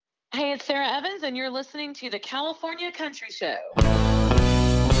Hey, it's Sarah Evans, and you're listening to the California Country Show.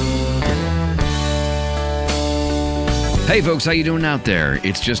 Hey, folks, how you doing out there?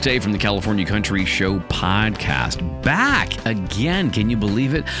 It's just Dave from the California Country Show podcast. Back again. Can you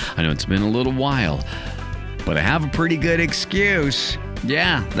believe it? I know it's been a little while, but I have a pretty good excuse.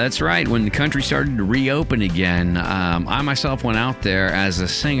 Yeah, that's right. When the country started to reopen again, I myself went out there as a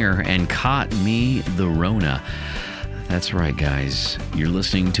singer and caught me the Rona. That's right, guys. You're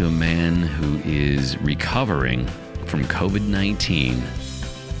listening to a man who is recovering from COVID-19,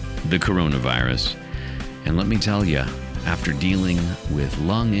 the coronavirus. And let me tell you, after dealing with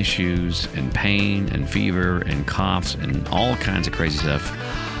lung issues and pain and fever and coughs and all kinds of crazy stuff,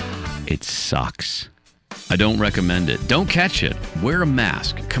 it sucks. I don't recommend it. Don't catch it. Wear a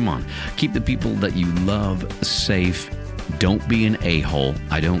mask. Come on. Keep the people that you love safe. Don't be an a-hole.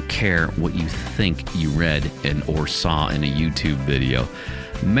 I don't care what you think you read or saw in a YouTube video.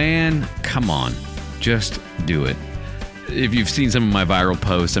 Man, come on. Just do it. If you've seen some of my viral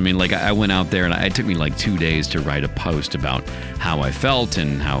posts, I mean, like I went out there and it took me like 2 days to write a post about how I felt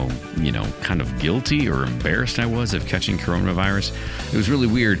and how, kind of guilty or embarrassed I was of catching coronavirus. It was really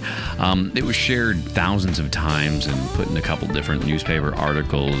weird. It was shared thousands of times and put in a couple different newspaper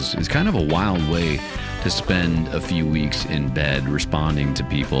articles. It's kind of a wild way to spend a few weeks in bed responding to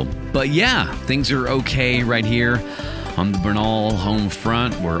people. But yeah, things are okay right here. On the Bernal home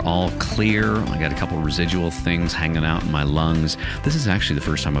front, we're all clear. I got a couple residual things hanging out in my lungs. This is actually the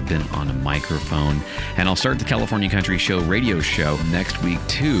first time I've been on a microphone. And I'll start the California Country Show radio show next week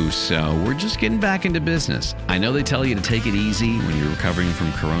too, so we're just getting back into business. I know they tell you to take it easy when you're recovering from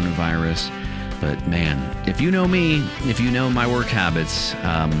coronavirus, but man, if you know me, if you know my work habits,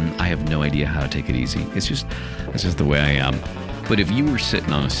 I have no idea how to take it easy. It's just the way I am. But if you were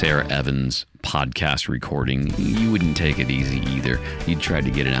sitting on a Sarah Evans podcast recording, you wouldn't take it easy either. You'd try to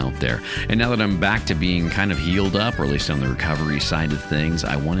get it out there. And now that I'm back to being kind of healed up, or at least on the recovery side of things,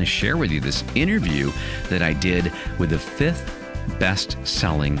 I want to share with you this interview that I did with the 5th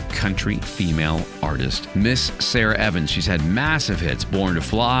best-selling country female artist, Miss Sarah Evans. She's had massive hits, Born to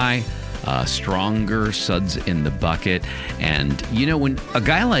Fly, Stronger, Suds in the Bucket. And, when a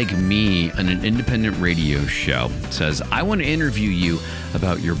guy like me on an independent radio show says, I want to interview you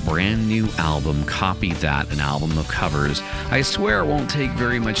about your brand new album, Copy That, an album of covers, I swear it won't take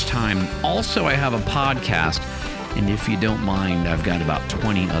very much time. Also, I have a podcast, and if you don't mind, I've got about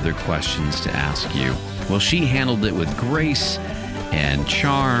 20 other questions to ask you. Well, she handled it with grace and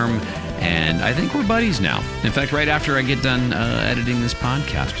charm, and I think we're buddies now. In fact, right after I get done editing this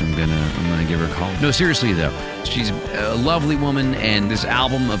podcast, I'm gonna give her a call. No, seriously though, she's a lovely woman, and this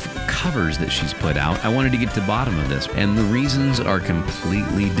album of covers that she's put out, I wanted to get to the bottom of this, and the reasons are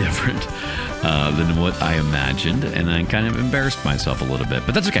completely different than what I imagined, and I kind of embarrassed myself a little bit,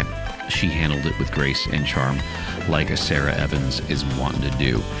 but that's okay. She handled it with grace and charm, like a Sarah Evans is wanting to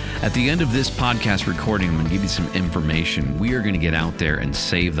do. At the end of this podcast recording, I'm going to give you some information. We are going to get out there and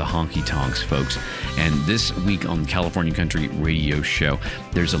save the honky tonks, folks. And this week on the California Country Radio Show,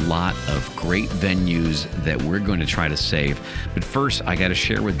 there's a lot of great venues that we're going to try to save. But first, I got to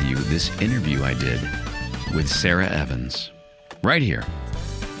share with you this interview I did with Sarah Evans right here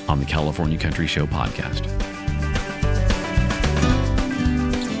on the California Country Show podcast.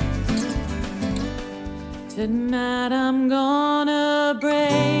 Tonight I'm gonna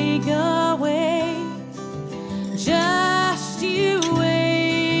break away. Just you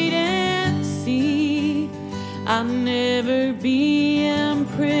wait and see. I'll never be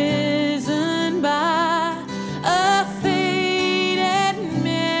imprisoned by a faded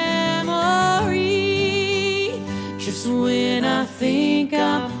memory. Just when I think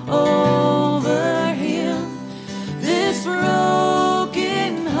I'm over him, this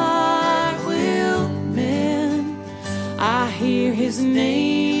broken heart will mend. I hear his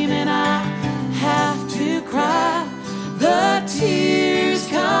name and I have to cry. The tears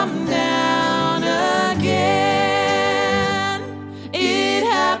come down again. It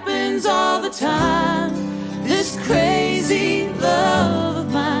happens all the time. This crazy love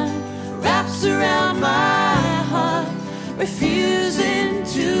of mine wraps around my heart, refusing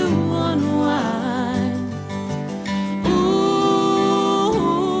to unwind. Ooh,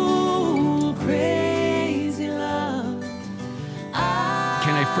 crazy love.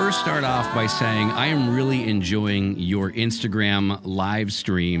 Can I first start off by saying I am really enjoying your Instagram live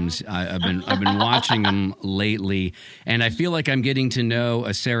streams. I've been watching them lately, and I feel like I'm getting to know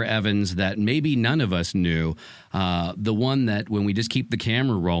a Sarah Evans that maybe none of us knew. The one that when we just keep the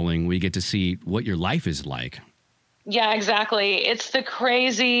camera rolling, we get to see what your life is like. Yeah, exactly. It's the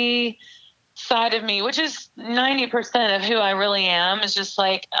crazy side of me, which is 90% of who I really am, is just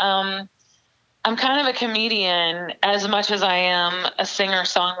like, I'm kind of a comedian as much as I am a singer,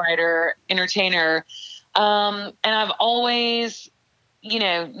 songwriter, entertainer. And I've always,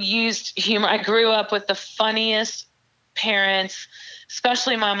 used humor. I grew up with the funniest parents,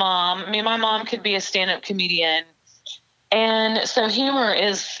 especially my mom. I mean, my mom could be a stand-up comedian. And so humor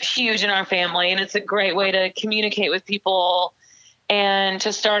is huge in our family, and it's a great way to communicate with people and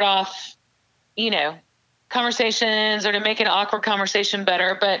to start off, conversations, or to make an awkward conversation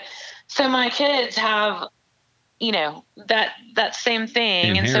better. But so my kids have, that same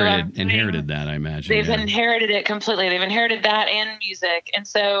thing. Inherited that, I imagine. They've inherited it completely. They've inherited that and music. And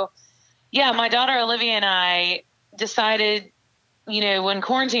so, my daughter Olivia and I decided, when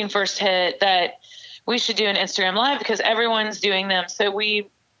quarantine first hit, that we should do an Instagram Live because everyone's doing them. So we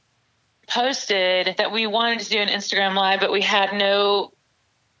posted that we wanted to do an Instagram Live, but we had no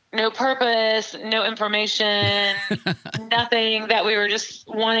purpose, no information, nothing, that we were just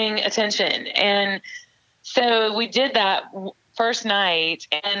wanting attention. And so we did that first night,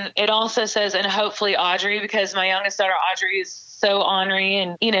 and it also says, and hopefully Audrey, because my youngest daughter, Audrey, is so ornery,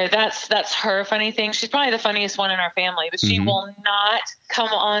 and, that's her funny thing. She's probably the funniest one in our family, but she will not come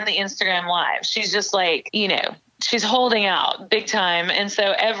on the Instagram Live. She's just like, she's holding out big time. And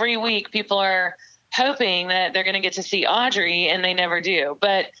so every week people are hoping that they're going to get to see Audrey, and they never do.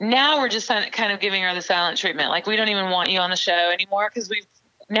 But now we're just kind of giving her the silent treatment. Like, we don't even want you on the show anymore because we've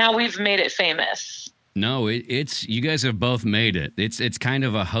made it famous. No, it's you guys have both made it. It's kind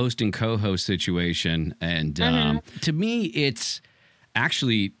of a host and co-host situation, and to me, it's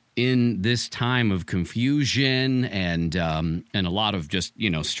actually in this time of confusion and a lot of just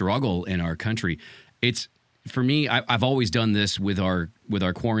struggle in our country. It's for me. I've always done this with our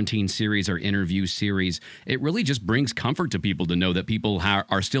quarantine series, our interview series. It really just brings comfort to people to know that people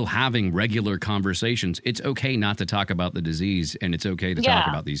are still having regular conversations. It's okay not to talk about the disease, and it's okay to talk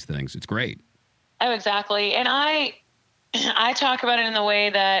about these things. It's great. Oh, exactly. And I talk about it in the way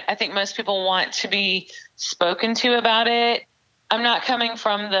that I think most people want to be spoken to about it. I'm not coming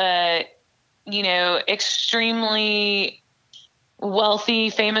from the, extremely wealthy,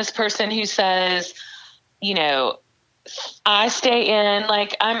 famous person who says, I stay in,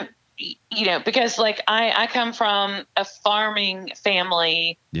 like, I'm, because like I come from a farming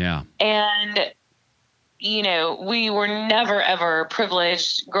family. Yeah. And we were never, ever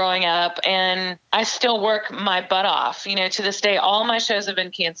privileged growing up, and I still work my butt off. To this day, all my shows have been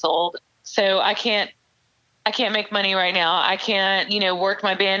canceled. So I can't make money right now. I can't, work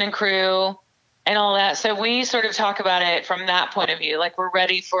my band and crew and all that. So we sort of talk about it from that point of view. Like, we're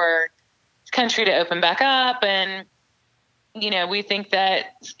ready for the country to open back up. And, we think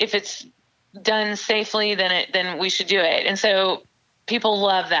that if it's done safely, then we should do it. And so people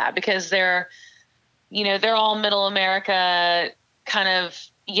love that because they're all middle America kind of,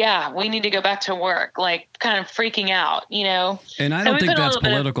 we need to go back to work, like kind of freaking out, And I don't think that's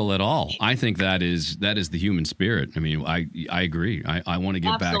political at all. I think that is the human spirit. I mean, I agree. I want to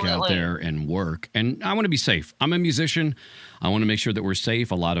get back out there and work, and I want to be safe. I'm a musician. I want to make sure that we're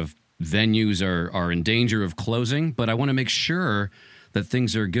safe. A lot of venues are in danger of closing, but I want to make sure that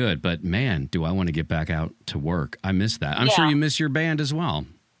things are good. But man, do I want to get back out to work. I miss that. I'm sure you miss your band as well.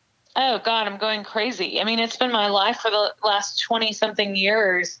 Oh, God, I'm going crazy. I mean, it's been my life for the last 20-something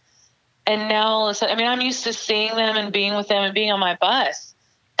years. And now, all of a sudden, I'm used to seeing them and being with them and being on my bus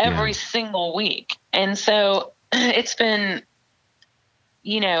every single week. And so it's been,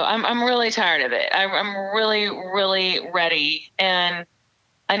 I'm really tired of it. I'm really, really ready. And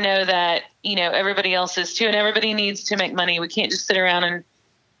I know that, everybody else is too. And everybody needs to make money. We can't just sit around and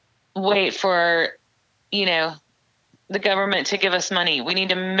wait for, the government to give us money. We need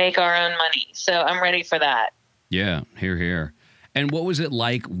to make our own money. So I'm ready for that. Yeah, hear, hear. And what was it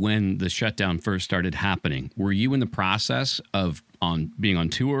like when the shutdown first started happening? Were you in the process of being on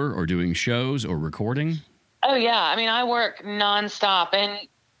tour or doing shows or recording? Oh, yeah. I mean, I work nonstop. And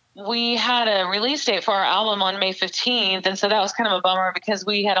we had a release date for our album on May 15th. And so that was kind of a bummer because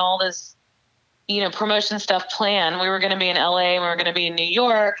we had all this, promotion stuff planned. We were going to be in LA and we were going to be in New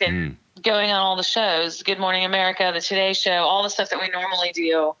York and going on all the shows, Good Morning America, the Today Show, all the stuff that we normally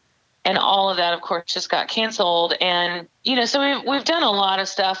do. And all of that, of course, just got canceled. And, so we've done a lot of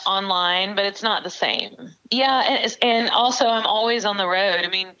stuff online, but it's not the same. Yeah. And also I'm always on the road. I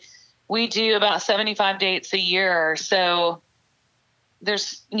mean, we do about 75 dates a year. So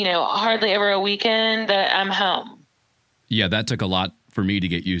there's, hardly ever a weekend that I'm home. Yeah, that took a lot for me to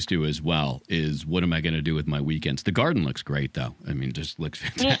get used to as well, is what am I going to do with my weekends? The garden looks great, though. I mean, it just looks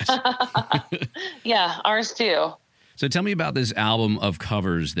fantastic. Yeah, ours too. So tell me about this album of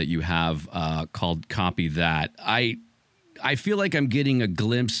covers that you have called Copy That. I feel like I'm getting a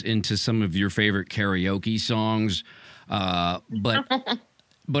glimpse into some of your favorite karaoke songs, but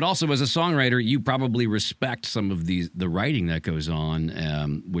also as a songwriter, you probably respect some of the writing that goes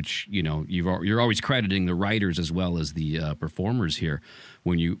on, which you're always crediting the writers as well as the performers here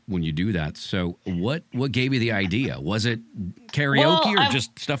when you do that. So what gave you the idea? Was it karaoke or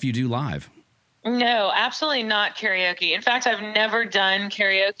just stuff you do live? No, absolutely not karaoke. In fact, I've never done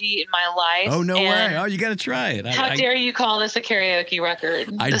karaoke in my life. Oh, no way. Oh, you got to try it. How dare you call this a karaoke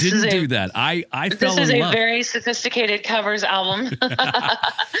record? I didn't do that. I fell in love. This is a very sophisticated covers album.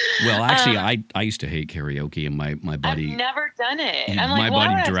 Well, actually, I used to hate karaoke, and my buddy. I've never done it. My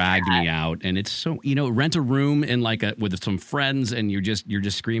buddy dragged me out, and it's so, rent a room in with some friends, and you're just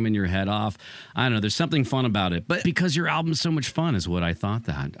screaming your head off. I don't know. There's something fun about it, but because your album's so much fun is what I thought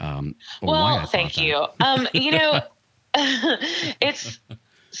that. Thank you. It's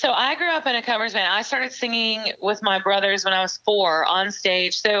so I grew up in a covers band. I started singing with my brothers when I was 4 on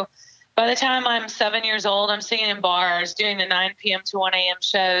stage. So by the time I'm 7 years old, I'm singing in bars, doing the 9 p.m. to 1 a.m.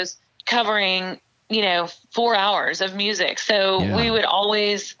 shows, covering, 4 hours of music. So we would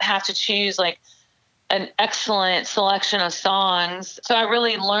always have to choose an excellent selection of songs. So I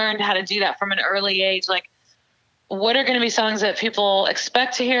really learned how to do that from an early age. What are going to be songs that people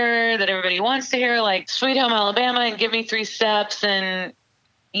expect to hear, that everybody wants to hear, like Sweet Home Alabama and Give Me 3 Steps and,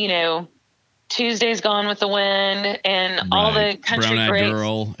 Tuesday's Gone with the Wind and all the country Brown Eyed greats.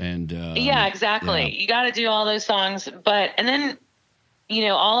 Girl and yeah, exactly. Yeah. You got to do all those songs. And then,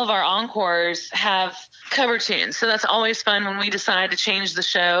 all of our encores have cover tunes. So that's always fun when we decide to change the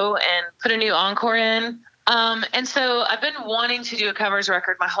show and put a new encore in. And so I've been wanting to do a covers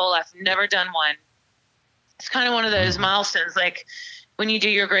record my whole life. Never done one. It's kind of one of those milestones, like when you do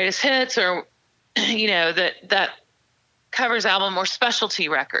your greatest hits or, that covers album or specialty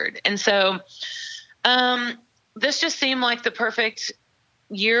record. And so this just seemed like the perfect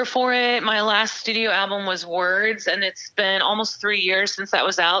year for it. My last studio album was Words, and it's been almost 3 years since that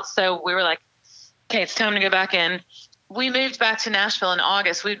was out. So we were like, okay, it's time to go back in. We moved back to Nashville in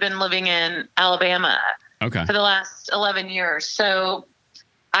August. We'd been living in Alabama for the last 11 years. So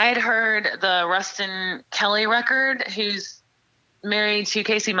I had heard the Rustin Kelly record, who's married to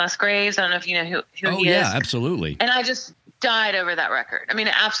Casey Musgraves. I don't know if you know who he is. Oh, yeah, absolutely. And I just died over that record. I mean,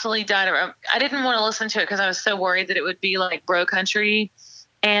 absolutely died over. I didn't want to listen to it because I was so worried that it would be like bro country.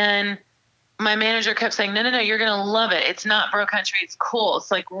 And my manager kept saying, no, you're going to love it. It's not bro country. It's cool. It's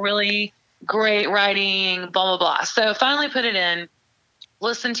really great writing, blah, blah, blah. So finally put it in.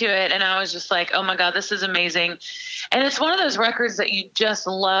 Listened to it, and I was just like, oh my God, this is amazing. And it's one of those records that you just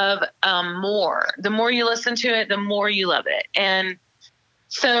love more. The more you listen to it, the more you love it. And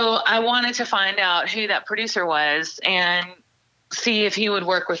so I wanted to find out who that producer was and see if he would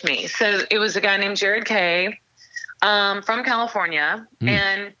work with me. So it was a guy named Jared Kay from California.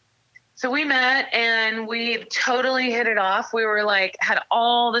 And so we met and we totally hit it off. We were had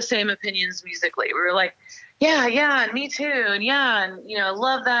all the same opinions musically. We were like, yeah, and me too. And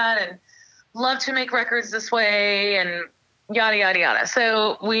love that and love to make records this way and yada, yada, yada.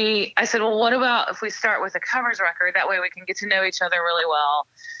 So I said, well, what about if we start with a covers record? That way we can get to know each other really well.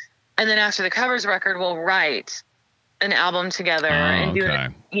 And then after the covers record, we'll write an album together and do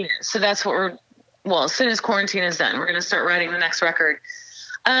it. So that's what as soon as quarantine is done, we're going to start writing the next record.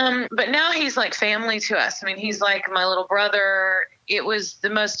 But now he's like family to us. I mean, he's like my little brother. It was the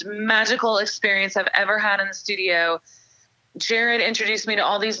most magical experience I've ever had in the studio. Jared introduced me to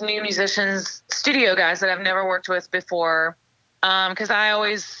all these new musicians, studio guys that I've never worked with before. Cause I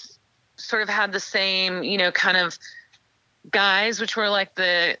always sort of had the same, kind of guys, which were like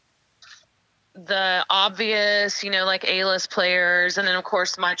the obvious, like A-list players. And then of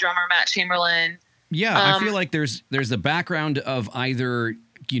course my drummer, Matt Chamberlain. Yeah. I feel like there's the background of either,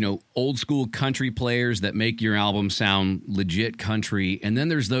 old school country players that make your album sound legit country. And then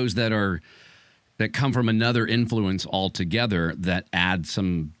there's those that come from another influence altogether that add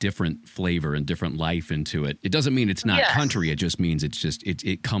some different flavor and different life into it. It doesn't mean it's not country. It just means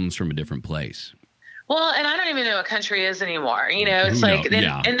it comes from a different place. Well, and I don't even know what country is anymore. It's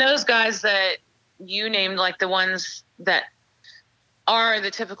and those guys that you named, like the ones that are the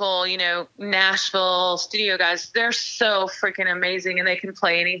typical, Nashville studio guys, they're so freaking amazing and they can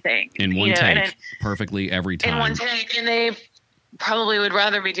play anything. In one take, perfectly every time. In one take, and they probably would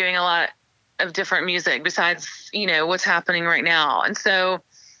rather be doing a lot of different music besides, what's happening right now. And so,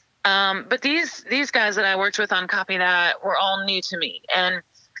 but these guys that I worked with on Copy That were all new to me and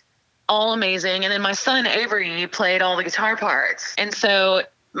all amazing. And then my son, Avery, played all the guitar parts. And so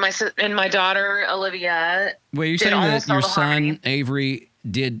my daughter Olivia. Wait, you're saying that your son Avery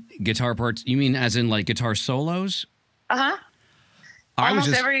did guitar parts? You mean as in like guitar solos? Uh-huh.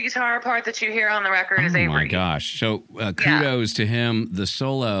 Almost every guitar part that you hear on the record is Avery. Oh my gosh. So kudos to him. The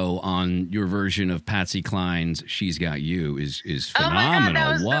solo on your version of Patsy Cline's She's Got You is phenomenal. Oh my God,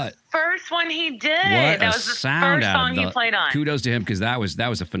 that was the first one he did. That was the first song he played on. Kudos to him, because that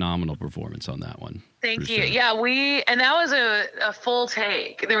was a phenomenal performance on that one. Thank you. Sure. Yeah, and that was a full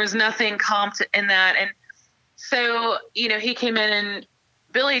take. There was nothing comped in that. And so, he came in and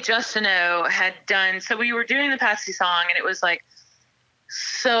Billy Justineau had done, so we were doing the Patsy song, and it was like,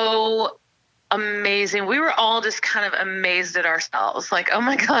 so amazing. We were all just kind of amazed at ourselves. Like, oh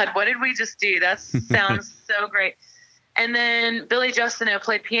my God, what did we just do? That sounds so great. And then Billy Justineau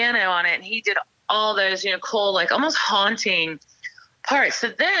played piano on it, and he did all those, cool, like almost haunting parts. So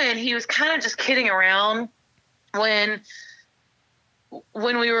then he was kind of just kidding around when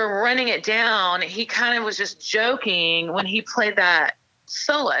we were running it down. He kind of was just joking when he played that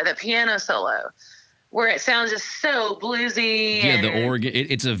solo, that piano solo, where it sounds just so bluesy. Yeah, the organ.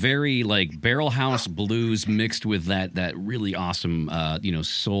 It's a very like barrel house blues mixed with that really awesome,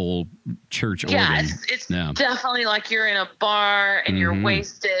 soul church organ. Yeah, it's definitely like you're in a bar and you're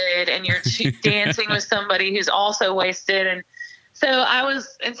wasted and you're dancing with somebody who's also wasted. And so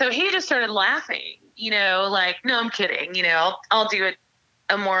he just started laughing, like, no, I'm kidding. I'll do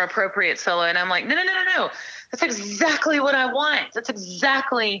a more appropriate solo. And I'm like, no. That's exactly what I want. That's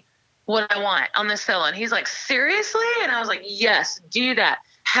exactly what I want on this solo. And he's like, seriously? And I was like, yes, do that.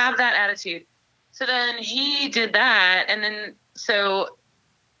 Have that attitude. So then he did that. And then, so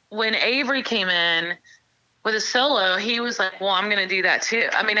when Avery came in with a solo, he was like, well, I'm going to do that too.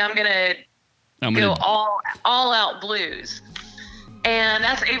 I mean, I'm going to go all out blues. And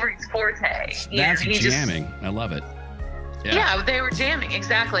that's Avery's forte. That's jamming. I love it. Yeah, they were jamming.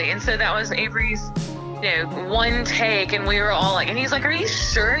 Exactly. And so that was Avery's, one take, and we were all like, and he's like, are you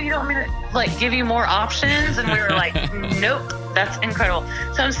sure you don't want me to like give you more options? And we were like, nope, that's incredible.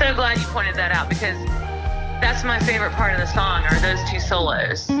 So I'm so glad you pointed that out, because that's my favorite part of the song, are those two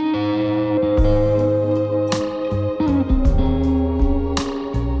solos.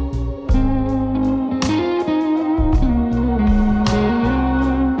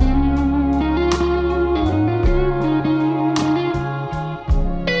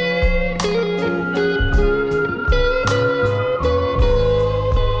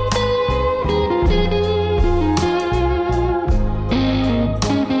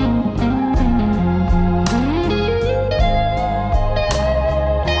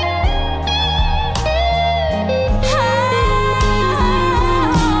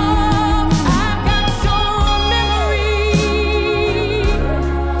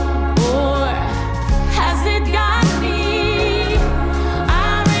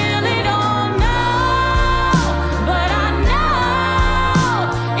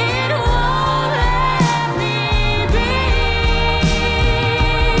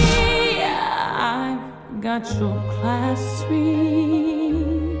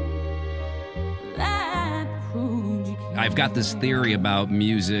 I've got this theory about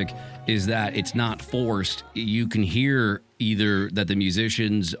music is that it's not forced. You can hear either that the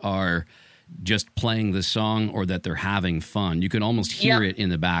musicians are just playing the song or that they're having fun. You can almost hear it in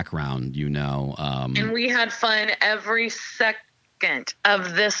the background, And we had fun every second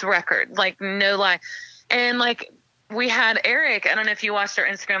of this record, like no lie. And like we had Eric, I don't know if you watched our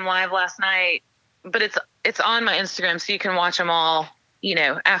Instagram live last night, but it's on my Instagram, so you can watch them all,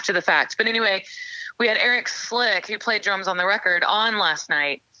 after the fact. But anyway, we had Eric Slick, who played drums on the record, on last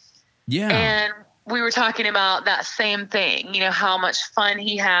night. Yeah. And we were talking about that same thing, how much fun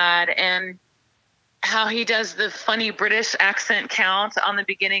he had and how he does the funny British accent count on the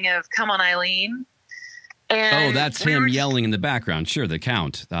beginning of Come On Eileen. And that's him yelling in the background. Sure, the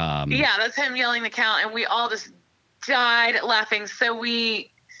count. Yeah, that's him yelling the count. And we all just died laughing.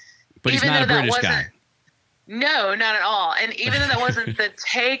 But he's not a British guy. No, not at all. And even though that wasn't the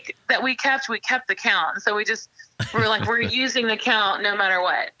take that we kept the count. And so we're like, we're using the count no matter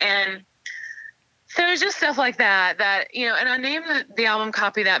what. And so it's just stuff like that, and I named the album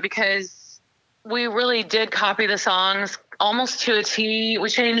Copy That because we really did copy the songs almost to a T. We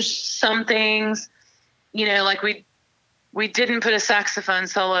changed some things, like we didn't put a saxophone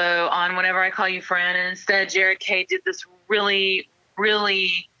solo on Whenever I Call You Friend. And instead Jared Kay did this really,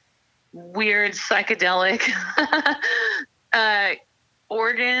 really weird psychedelic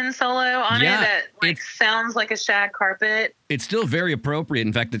organ solo on it that sounds like a shag carpet. It's still very appropriate.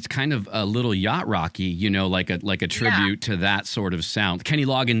 In fact, it's kind of a little yacht rocky, like a tribute to that sort of sound. Kenny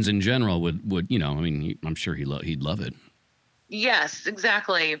Loggins in general would I'm sure he'd love it. Yes,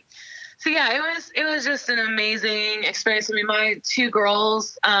 exactly. So yeah, it was just an amazing experience. I mean, my two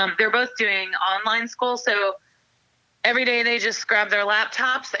girls, they're both doing online school, so every day they just grab their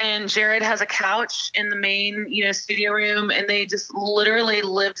laptops, and Jared has a couch in the main, studio room, and they just literally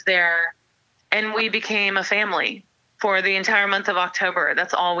lived there, and we became a family for the entire month of October.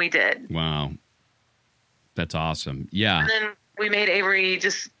 That's all we did. Wow. That's awesome. Yeah. And then we made Avery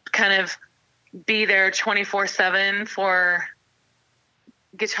just kind of be there 24/7 for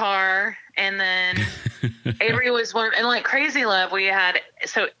guitar. And then Avery was and like Crazy Love, we had,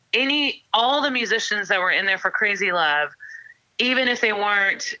 all the musicians that were in there for Crazy Love, even if they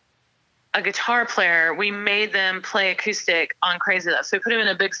weren't a guitar player, we made them play acoustic on Crazy Love. So we put them in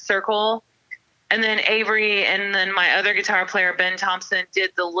a big circle. And then Avery and then my other guitar player, Ben Thompson,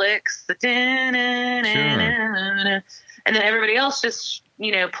 did the licks, the and then everybody else just,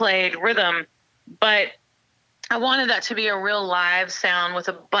 played rhythm. But I wanted that to be a real live sound with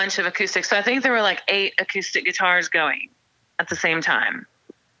a bunch of acoustics. So I think there were like 8 acoustic guitars going at the same time.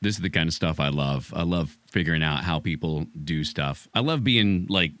 This is the kind of stuff I love. I love figuring out how people do stuff. I love being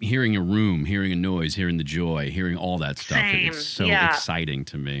like hearing a room, hearing a noise, hearing the joy, hearing all that stuff. Same. It's so exciting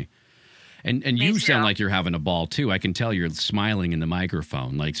to me. And you sound like you're having a ball too. I can tell you're smiling in the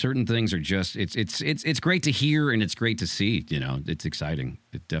microphone. Like certain things are just it's great to hear and it's great to see. It's exciting.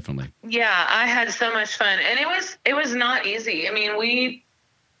 It definitely. Yeah, I had so much fun, and it was not easy. I mean,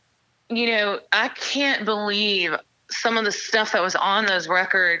 I can't believe some of the stuff that was on those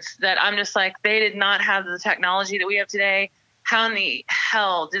records. That I'm just like, they did not have the technology that we have today. How in the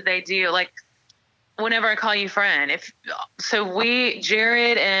hell did they do like? Whenever I Call You Friend.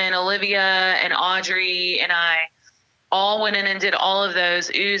 Jared and Olivia and Audrey and I all went in and did all of those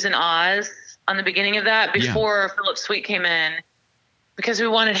oohs and ahs on the beginning of that before Philip Sweet came in, because we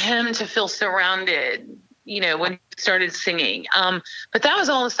wanted him to feel surrounded, when he started singing. But that was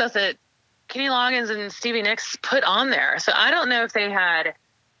all the stuff that Kenny Loggins and Stevie Nicks put on there. So I don't know if they had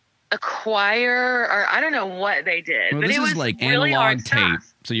a choir or I don't know what they did. Well, but this it was is like really analog tape.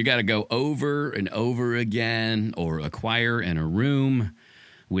 stuff. So you got to go over and over again, or a choir in a room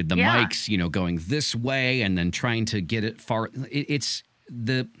with the mics, going this way and then trying to get it far. It's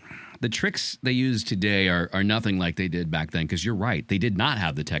the tricks they use today are nothing like they did back then. Because you're right, they did not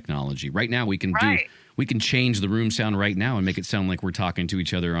have the technology. Right now we can change the room sound right now and make it sound like we're talking to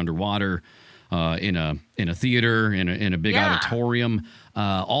each other underwater. In a theater, in a big auditorium,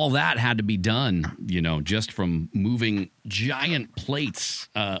 all that had to be done, just from moving giant plates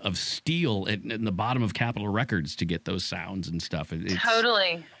of steel in the bottom of Capitol Records to get those sounds and stuff.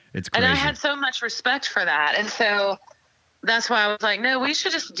 Totally. It's crazy. And I had so much respect for that, and so that's why I was like, no, we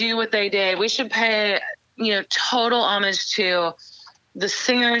should just do what they did. We should pay, total homage to the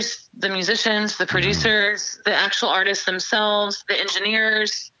singers, the musicians, the producers, the actual artists themselves, the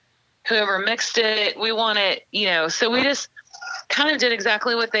engineers. Whoever mixed it, we want it, so we just kind of did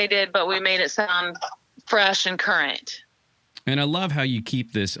exactly what they did, but we made it sound fresh and current. And I love how you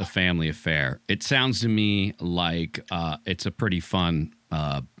keep this a family affair. It sounds to me like it's a pretty fun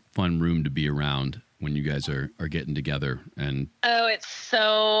room to be around when you guys are getting together. And oh, it's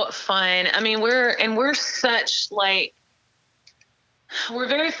so fun. I mean, we're such we're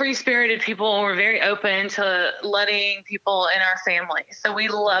very free-spirited people. We're very open to letting people in our family. So we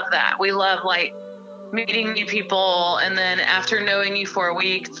love that. We love meeting new people. And then after knowing you for a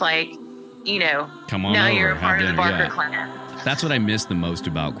week, it's come on now over, you're a part of the Barker yeah. clan. That's what I miss the most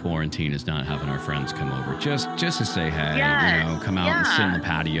about quarantine, is not having our friends come over. Just to say hey, come out and sit in the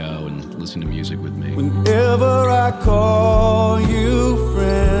patio and listen to music with me. Whenever I call you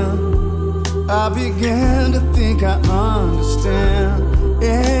friend, I begin to think I understand.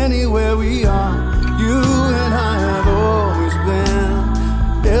 Anywhere we are, you and I have always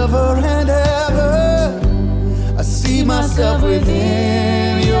been. Ever and ever, I see myself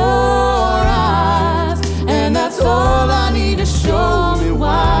within your eyes. And that's all I need to show me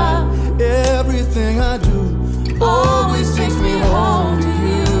why. Everything I do always takes me home to you.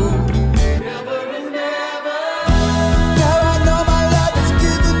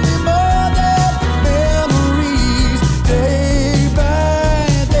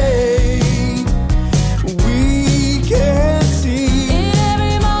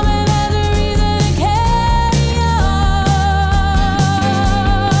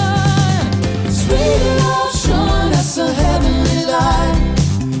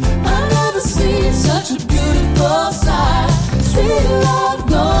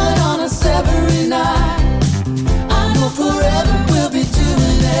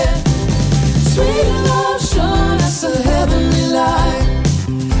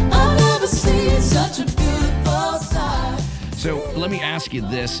 let me ask you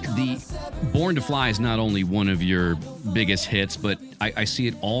this. The Born to Fly is not only one of your biggest hits, but I see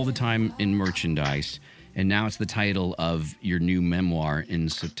it all the time in merchandise. And now it's the title of your new memoir in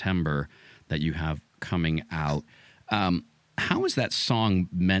September that you have coming out. How has that song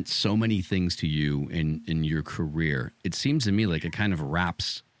meant so many things to you in your career? It seems to me like it kind of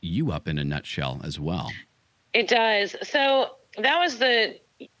wraps you up in a nutshell as well. It does. So that was the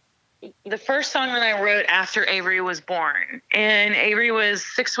first song that I wrote after Avery was born. And Avery was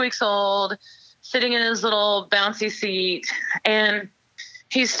 6 weeks old, sitting in his little bouncy seat. And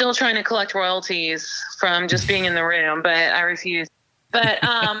he's still trying to collect royalties from just being in the room, but I refuse. But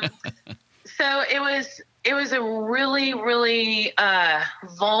so it was a really, really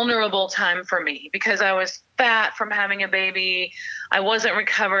vulnerable time for me because I was fat from having a baby. I wasn't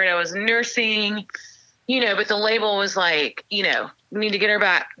recovered. I was nursing, but the label was like, we need to get her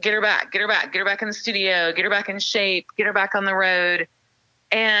back in the studio, get her back in shape, get her back on the road.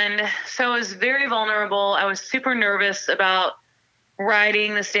 And so I was very vulnerable. I was super nervous about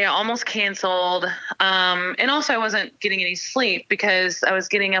writing this day. I almost canceled. And also I wasn't getting any sleep because I was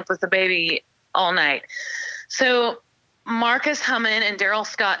getting up with the baby all night. So Marcus Hummon and Daryl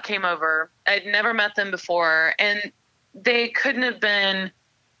Scott came over. I'd never met them before, and they couldn't have been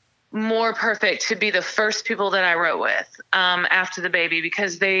more perfect to be the first people that I wrote with after the baby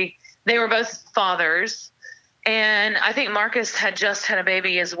because they were both fathers. And I think Marcus had just had a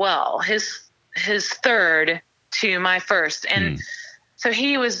baby as well, his third to my first. And so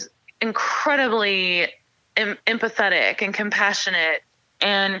he was incredibly empathetic and compassionate.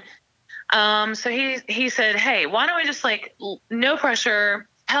 And so he said, hey, why don't we just no pressure,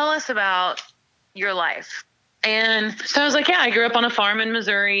 tell us about your life. And so I was like, yeah, I grew up on a farm in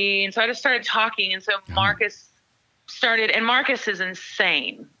Missouri. And so I just started talking. And so Marcus started, and Marcus is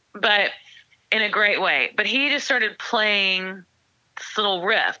insane, but in a great way. But he just started playing this little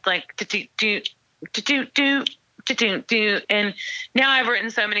riff, like do. And now I've written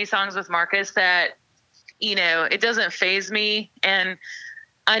so many songs with Marcus that, it doesn't faze me. And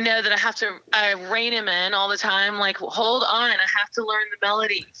I know that I rein him in all the time. Like, hold on, I have to learn the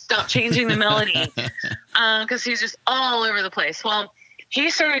melody. Stop changing the melody. Cause he's just all over the place. Well,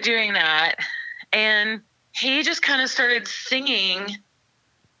 he started doing that and he just kind of started singing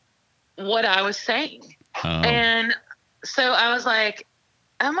what I was saying. Oh. And so I was like,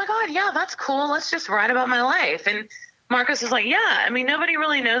 oh my God, yeah, that's cool. Let's just write about my life. And Marcus was like, yeah, nobody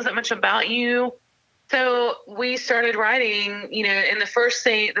really knows that much about you. So we started writing, and the first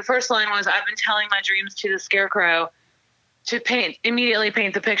line was, I've been telling my dreams to the scarecrow to immediately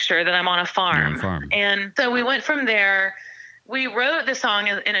paint the picture that I'm on a farm. And so we went from there. We wrote the song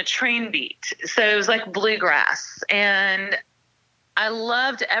in a train beat. So it was like bluegrass. And I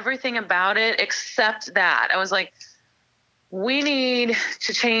loved everything about it except that. I was like, we need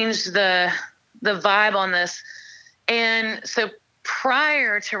to change the vibe on this. And so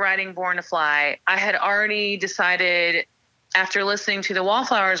prior to writing Born to Fly, I had already decided after listening to the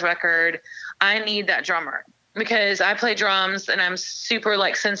Wallflowers record, I need that drummer because I play drums and I'm super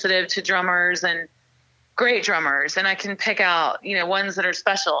sensitive to drummers and great drummers. And I can pick out, ones that are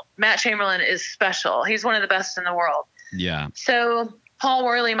special. Matt Chamberlain is special. He's one of the best in the world. Yeah. So Paul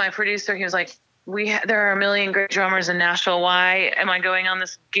Worley, my producer, he was like, there are a million great drummers in Nashville. Why am I going on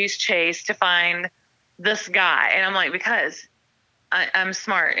this goose chase to find this guy? And I'm like, because I'm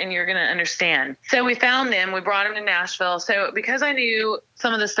smart and you're going to understand. So we found them. We brought him to Nashville. So because I knew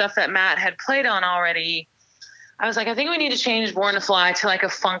some of the stuff that Matt had played on already, I was like, I think we need to change Born to Fly to a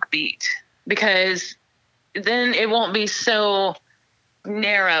funk beat because then it won't be so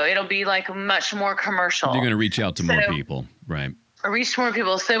narrow. It'll be much more commercial. You're going to reach out to more people, right? Reach more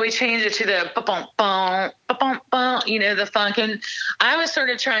people. So we changed it to the ba-bum, bum, ba-bum, bum, the funk. And I was sort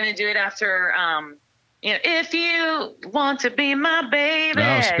of trying to do it after, if you want to be my baby.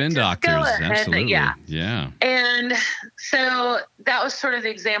 Oh, Spin Doctors. Absolutely. Yeah. And so that was sort of the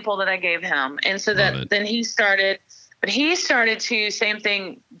example that I gave him. And so then he started to, same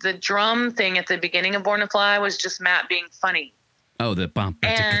thing, the drum thing at the beginning of Born to Fly was just Matt being funny. Oh, the bump.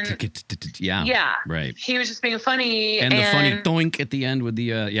 Yeah. Yeah. Right. He was just being funny. And the funny doink at the end with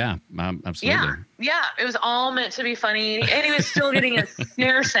the, absolutely. Yeah. It was all meant to be funny. And he was still getting a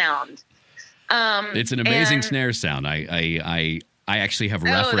snare sound. It's an amazing snare sound. I actually have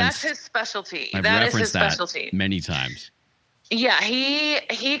referenced. Oh, that's his specialty. I've that referenced is his specialty. That many times. Yeah,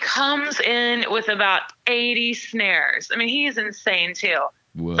 he comes in with about 80 snares. He's insane too.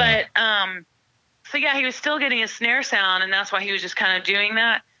 Whoa. But so yeah, he was still getting a snare sound, and that's why he was just kind of doing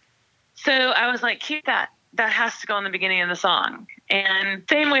that. So I was like, keep that. That has to go in the beginning of the song. And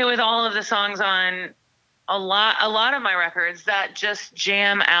same way with all of the songs on a lot of my records that just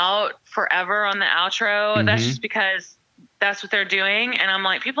jam out forever on the outro. Mm-hmm. That's just because that's what they're doing. And I'm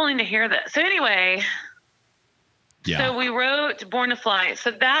like, people need to hear this. So anyway, so we wrote Born to Fly.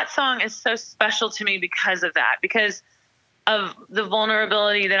 So that song is so special to me because of that, because of the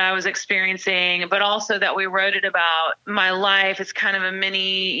vulnerability that I was experiencing, but also that we wrote it about my life. It's kind of a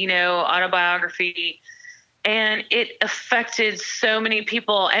mini, autobiography. And it affected so many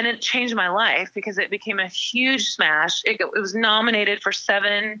people, and it changed my life because it became a huge smash. It was nominated for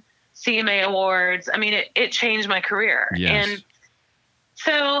 7 CMA awards. I mean, it changed my career. Yes. And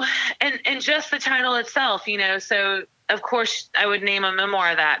so, and just the title itself, so of course I would name a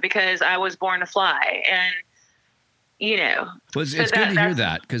memoir of that because I was born to fly. And, well, it's good to hear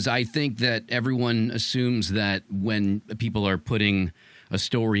that, because I think that everyone assumes that when people are putting a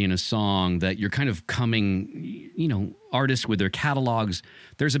story in a song that you're kind of coming, artists with their catalogs,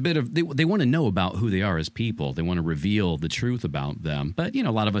 there's a bit of, they want to know about who they are as people. They want to reveal the truth about them. But, a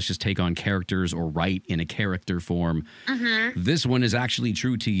lot of us just take on characters or write in a character form. Mm-hmm. This one is actually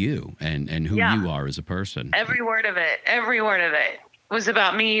true to you and who you are as a person. Every word of it was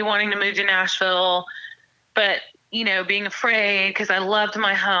about me wanting to move to Nashville, but being afraid because I loved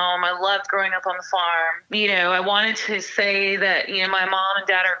my home. I loved growing up on the farm. I wanted to say that, my mom and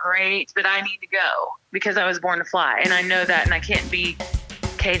dad are great, but I need to go because I was born to fly. And I know that, and I can't be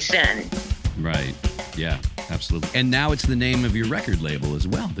caged in. Right. Yeah, absolutely. And now it's the name of your record label as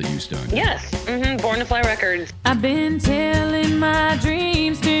well that you started. Yes. Mm-hmm. Born to Fly Records. I've been telling my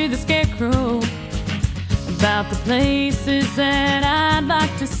dreams to the scarecrow about the places that I'd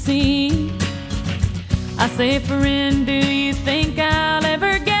like to see. I say, friend, do you think I'll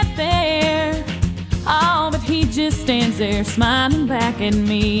ever get there? Oh, but he just stands there smiling back at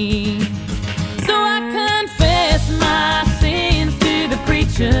me. So I confess my sins to the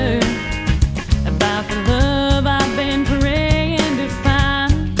preacher about the love I've been praying to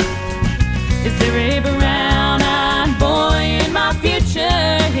find. Is there a brown-eyed boy in my future?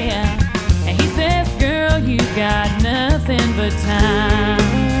 Yeah. And he says, girl, you got nothing but time.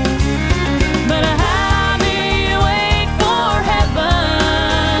 But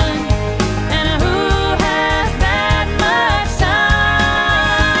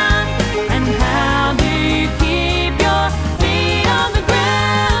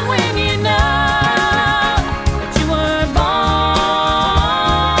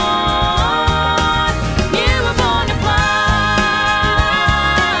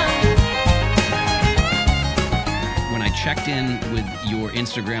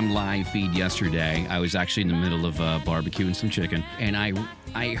Instagram live feed yesterday. I was actually in the middle of barbecuing some chicken, and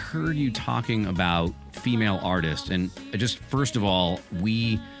I heard you talking about female artists. And just first of all,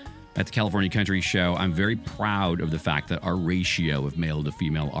 we at the California Country Show, I'm very proud of the fact that our ratio of male to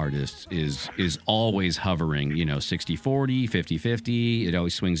female artists is always hovering, 60-40, 50-50. It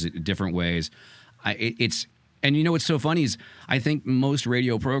always swings different ways. And what's so funny is I think most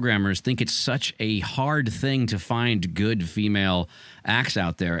radio programmers think it's such a hard thing to find good female acts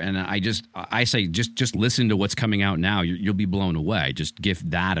out there. And I say just listen to what's coming out now. You'll be blown away. Just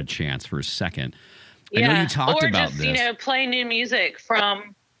give that a chance for a second. Yeah. I know you talked about this. Or just, play new music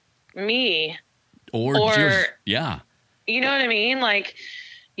from me. Or just, yeah. You know what I mean? Like,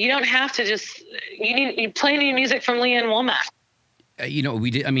 you don't have to just, you play new music from Leanne Womack. We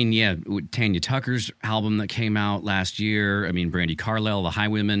did. I mean, yeah, Tanya Tucker's album that came out last year. I mean, Brandi Carlile, The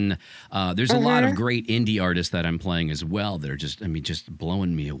Highwomen. There's a lot of great indie artists that I'm playing as well that are just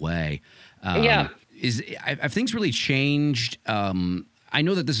blowing me away. Have things really changed? I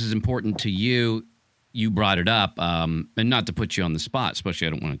know that this is important to you. You brought it up, and not to put you on the spot, especially I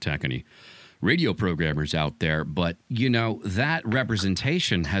don't want to attack any radio programmers out there, but that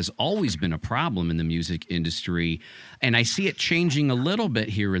representation has always been a problem in the music industry, and I see it changing a little bit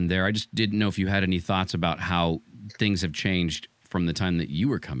here and there. I just didn't know if you had any thoughts about how things have changed from the time that you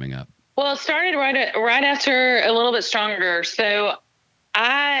were coming up. Well, it started right after A Little Bit Stronger. So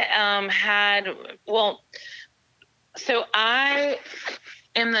I am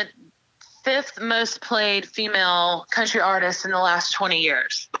the 5th most played female country artist in the last 20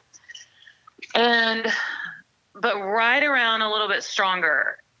 years. But right around A Little Bit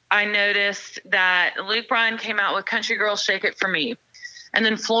Stronger, I noticed that Luke Bryan came out with Country Girls Shake It For Me. And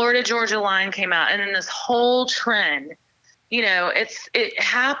then Florida Georgia Line came out. And then this whole trend, it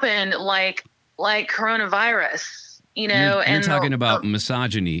happened like coronavirus, You're talking about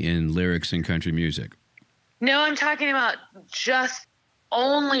misogyny in lyrics and country music. No, I'm talking about just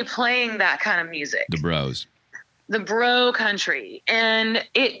only playing that kind of music. The bros. The bro country, and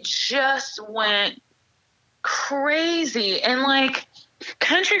it just went crazy. And like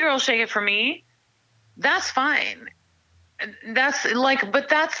Country Girls Shake It For Me, that's fine. That's like, but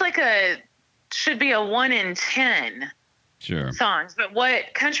that's like should be a 1 in 10 songs. But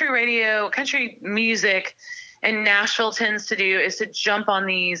what country music in Nashville tends to do is to jump on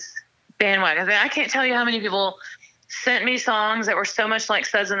these bandwagons. I mean, I can't tell you how many people sent me songs that were so much like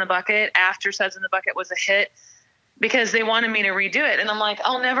Suds in the Bucket after Suds in the Bucket was a hit because they wanted me to redo it. And I'm like,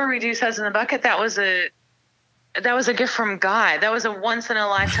 I'll never redo Suds in the Bucket. That was a gift from God. That was a once in a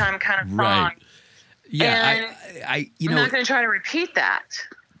lifetime kind of song. Right. Yeah. And I'm not going to try to repeat that.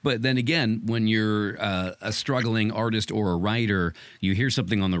 But then again, when you're a struggling artist or a writer, you hear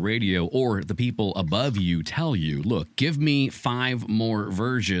something on the radio or the people above you tell you, look, give me 5 more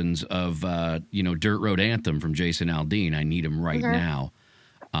versions of, Dirt Road Anthem from Jason Aldean. I need them right now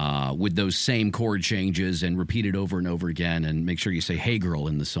with those same chord changes and repeat it over and over again. And make sure you say, hey, girl,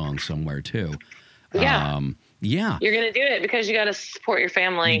 in the song somewhere, too. Yeah. Yeah. You're going to do it because you got to support your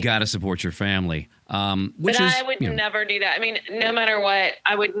family. You got to support your family. But I would never do that. I mean, no matter what,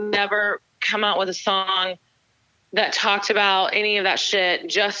 I would never come out with a song that talked about any of that shit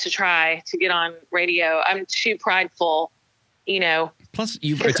just to try to get on radio. I'm too prideful, Plus,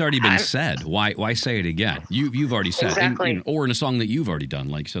 it's already been said. Why say it again? You've already said exactly. or in a song that you've already done,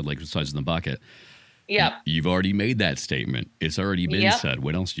 like you said, like Suds in the Bucket. Yep. You've already made that statement. It's already been said.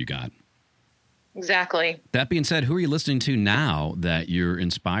 What else you got? Exactly. That being said, who are you listening to now that you're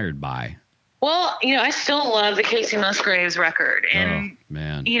inspired by? Well, I still love the Casey Musgraves record. And,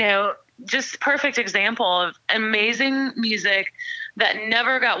 man. Just perfect example of amazing music that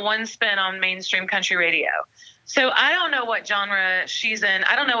never got one spin on mainstream country radio. So I don't know what genre she's in.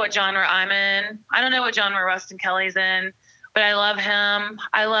 I don't know what genre I'm in. I don't know what genre Rustin Kelly's in. But I love him.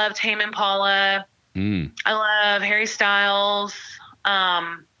 I love Tame Impala. I love Harry Styles.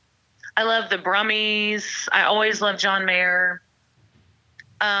 I love the Brummies. I always love John Mayer.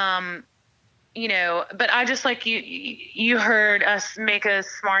 But I just like you heard us make a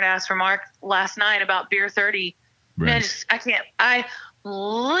smart ass remark last night about Beer 30. Right. Man, I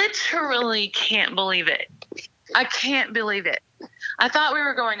literally can't believe it. I can't believe it. I thought we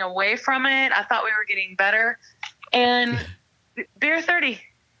were going away from it. I thought we were getting better. And Beer 30.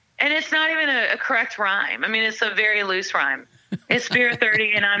 And it's not even a correct rhyme. I mean, it's a very loose rhyme. It's Beer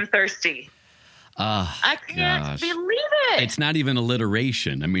 30 and I'm thirsty. I can't believe it. It's not even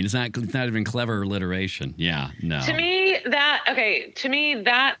alliteration. I mean, it's not even clever alliteration. Yeah, no. To me,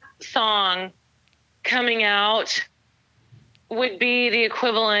 that song coming out would be the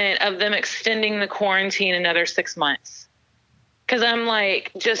equivalent of them extending the quarantine another 6 months. Because I'm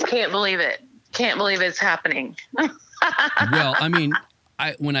like, just can't believe it. Can't believe it's happening. Well, I mean,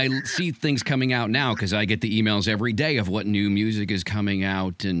 when I see things coming out now, because I get the emails every day of what new music is coming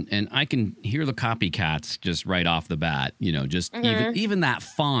out, and I can hear the copycats just right off the bat, just even that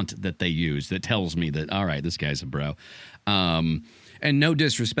font that they use that tells me that, all right, this guy's a bro. And no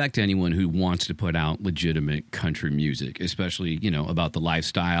disrespect to anyone who wants to put out legitimate country music, especially, about the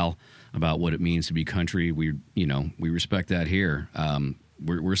lifestyle, about what it means to be country. We respect that here.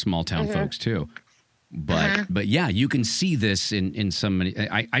 We're small town folks too. But yeah, you can see this in so many.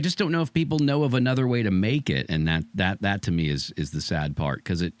 I just don't know if people know of another way to make it, and that to me is the sad part,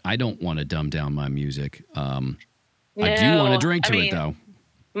 because I don't want to dumb down my music. I do want to drink to it though.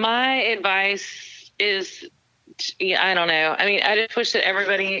 My advice is, I don't know. I mean, I just wish that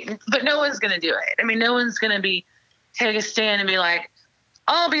everybody, but no one's going to do it. I mean, no one's going to take a stand and be like,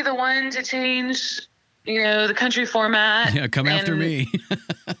 I'll be the one to change, the country format. Yeah, come after me.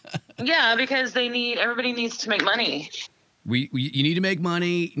 Yeah, because everybody needs to make money. You need to make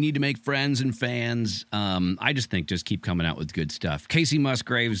money. You need to make friends and fans. I just think just keep coming out with good stuff. Casey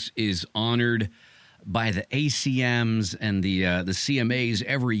Musgraves is honored by the ACMs and the CMAs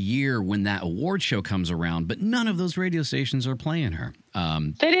every year when that award show comes around, but none of those radio stations are playing her.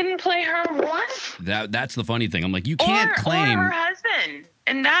 They didn't play her once. That's the funny thing. I'm like, you can't claim or her husband.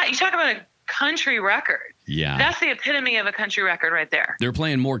 And that, you talk about a country record. Yeah. That's the epitome of a country record right there. They're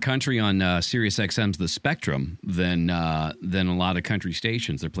playing more country on Sirius XM's The Spectrum than a lot of country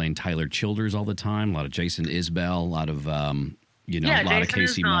stations. They're playing Tyler Childers all the time, a lot of Jason Isbell, a lot of a lot Jason of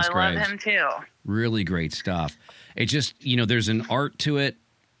Casey Isbell, Musgraves. I love him too. Really great stuff. It just, there's an art to it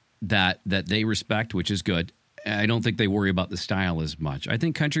that they respect, which is good. I don't think they worry about the style as much. I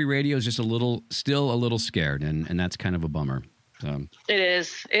think country radio is just still a little scared, and that's kind of a bummer. It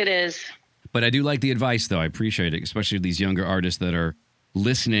is. But I do like the advice, though. I appreciate it, especially these younger artists that are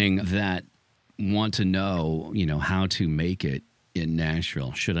listening that want to know, how to make it in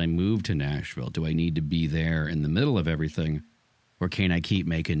Nashville. Should I move to Nashville? Do I need to be there in the middle of everything? Or can I keep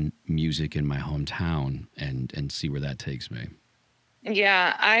making music in my hometown and see where that takes me?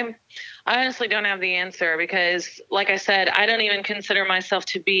 Yeah, I honestly don't have the answer because, like I said, I don't even consider myself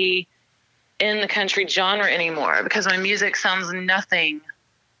to be in the country genre anymore because my music sounds nothing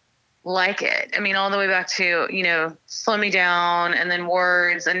like it. I mean, all the way back to, Slow Me Down and then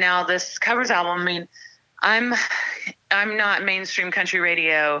Words and now this covers album. I mean, I'm not mainstream country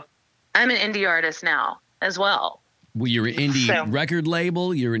radio. I'm an indie artist now as well. Well, you're an indie record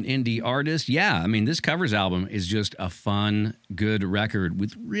label. You're an indie artist. Yeah, I mean, this covers album is just a fun, good record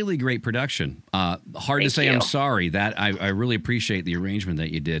with really great production. Hard to say I'm sorry. That I really appreciate the arrangement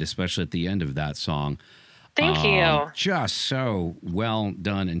that you did, especially at the end of that song. Thank you. Just so well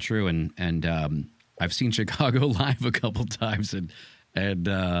done and true. And I've seen Chicago live a couple times,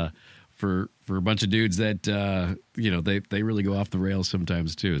 and for a bunch of dudes that they really go off the rails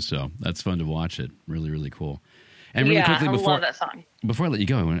sometimes too. So that's fun to watch it. Really, really cool. And really quickly, I love that song. Before I let you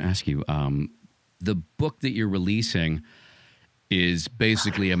go, I want to ask you, the book that you're releasing is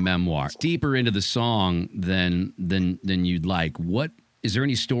basically a memoir. Deeper into the song than you'd like. What is there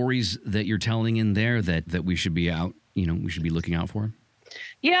any stories that you're telling in there that we should be we should be looking out for?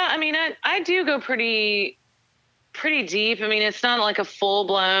 Yeah, I mean, I do go pretty deep. I mean, it's not like a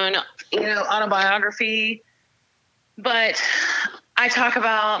full-blown, autobiography, but I talk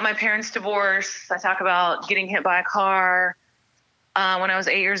about my parents' divorce. I talk about getting hit by a car when I was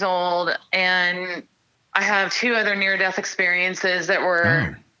 8 years old. And I have 2 other near-death experiences that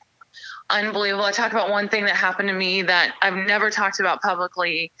were unbelievable. I talk about one thing that happened to me that I've never talked about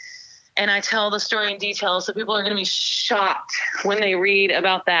publicly. And I tell the story in detail. So people are going to be shocked when they read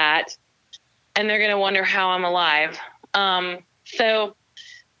about that. And they're going to wonder how I'm alive.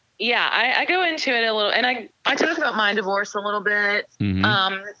 Yeah, I go into it a little, and I talk about my divorce a little bit,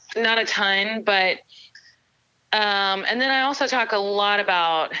 not a ton, but, and then I also talk a lot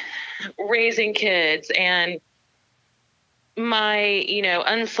about raising kids and my,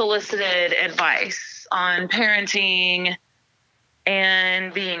 unsolicited advice on parenting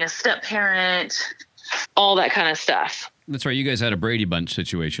and being a step parent, all that kind of stuff. That's right. You guys had a Brady Bunch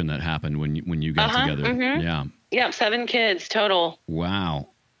situation that happened when you got together. Mm-hmm. Yeah. Yep. 7 kids total. Wow.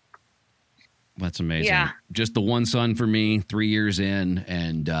 That's amazing. Yeah. Just the one son for me, 3 years in,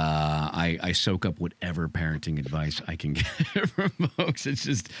 and I soak up whatever parenting advice I can get from folks. It's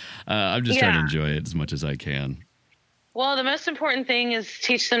just, I'm just trying to enjoy it as much as I can. Well, the most important thing is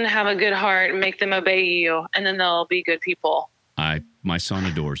teach them to have a good heart and make them obey you, and then they'll be good people. My son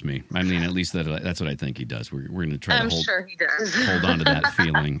adores me. I mean, at least that's what I think he does. We're going to try to sure he does. hold on to that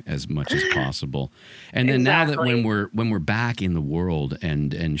feeling as much as possible. And then now that when we're back in the world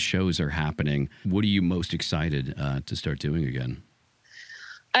and shows are happening, what are you most excited to start doing again?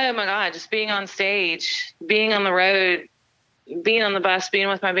 Oh my God, just being on stage, being on the road, being on the bus, being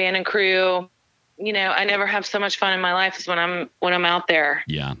with my band and crew. I never have so much fun in my life as when I'm out there.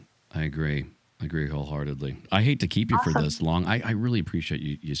 Yeah, I agree. I agree wholeheartedly. I hate to keep you for this long. I really appreciate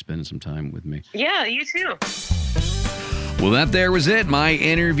you spending some time with me. Yeah, you too. Well, that there was it. My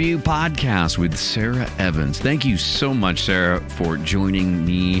interview podcast with Sarah Evans. Thank you so much, Sarah, for joining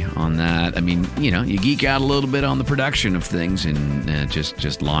me on that. I mean, you geek out a little bit on the production of things and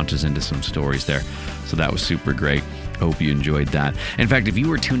just launches into some stories there. So that was super great. Hope you enjoyed that. In fact, if you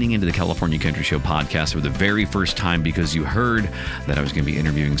were tuning into the California Country Show podcast for the very first time because you heard that I was going to be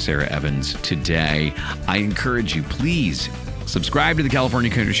interviewing Sarah Evans today, I encourage you, please subscribe to the California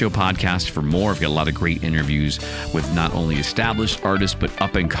Country Show podcast for more. I've got a lot of great interviews with not only established artists, but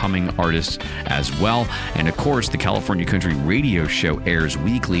up-and-coming artists as well. And of course, the California Country Radio Show airs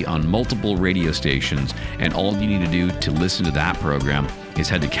weekly on multiple radio stations. And all you need to do to listen to that program is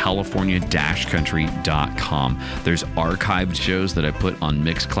head to california-country.com. There's archived shows that I put on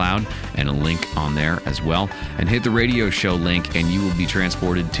Mixcloud and a link on there as well. And hit the radio show link and you will be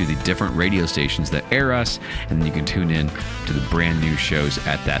transported to the different radio stations that air us, and then you can tune in to the brand new shows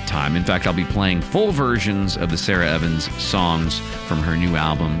at that time. In fact, I'll be playing full versions of the Sarah Evans songs from her new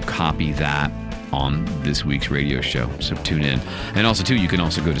album, Copy That, on this week's radio show. So tune in. And also, too, you can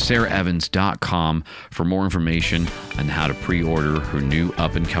also go to sarahevans.com for more information on how to pre-order her new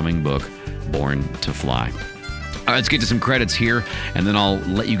up-and-coming book, Born to Fly. All right, let's get to some credits here, and then I'll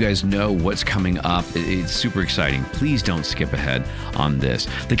let you guys know what's coming up. It's super exciting. Please don't skip ahead on this.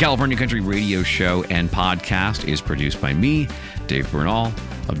 The California Country Radio Show and podcast is produced by me, Dave Bernal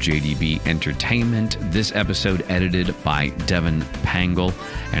of JDB Entertainment. This episode edited by Devin Pangle.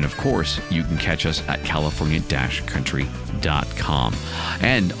 And of course, you can catch us at california-country.com.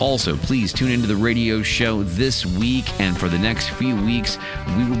 And also, please tune into the radio show this week. And for the next few weeks,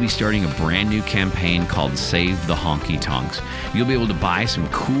 we will be starting a brand new campaign called Save the Honky Tonks. You'll be able to buy some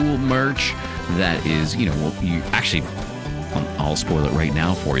cool merch that is, you actually I'll spoil it right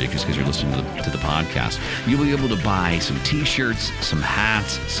now for you just because you're listening to the podcast. You'll be able to buy some t-shirts, some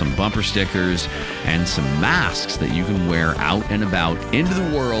hats, some bumper stickers, and some masks that you can wear out and about into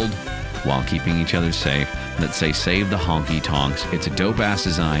the world while keeping each other safe that say "Save the Honky Tonks." It's a dope-ass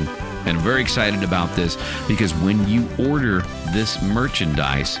design, and I'm very excited about this because when you order this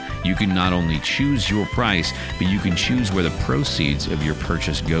merchandise, you can not only choose your price, but you can choose where the proceeds of your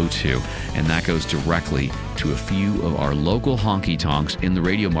purchase go to, and that goes directly to a few of our local honky tonks in the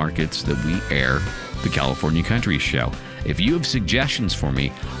radio markets that we air the California Country Show. If you have suggestions for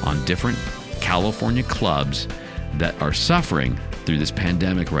me on different California clubs that are suffering through this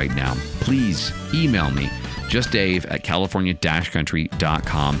pandemic right now, please email me,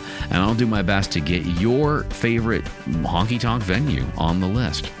 justdave@california-country.com, and I'll do my best to get your favorite honky-tonk venue on the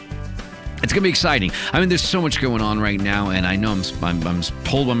list. It's going to be exciting. I mean, there's so much going on right now, and I know I'm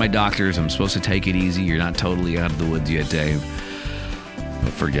told by my doctors I'm supposed to take it easy. You're not totally out of the woods yet, Dave.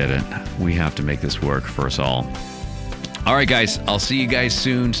 But forget it. We have to make this work for us all. All right, guys. I'll see you guys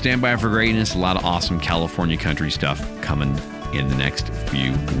soon. Stand by for greatness. A lot of awesome California country stuff coming in the next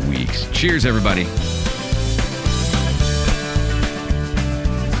few weeks. Cheers, everybody.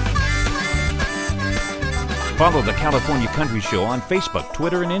 Follow the California Country Show on Facebook,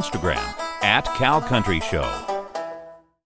 Twitter, and Instagram @Cal Country Show.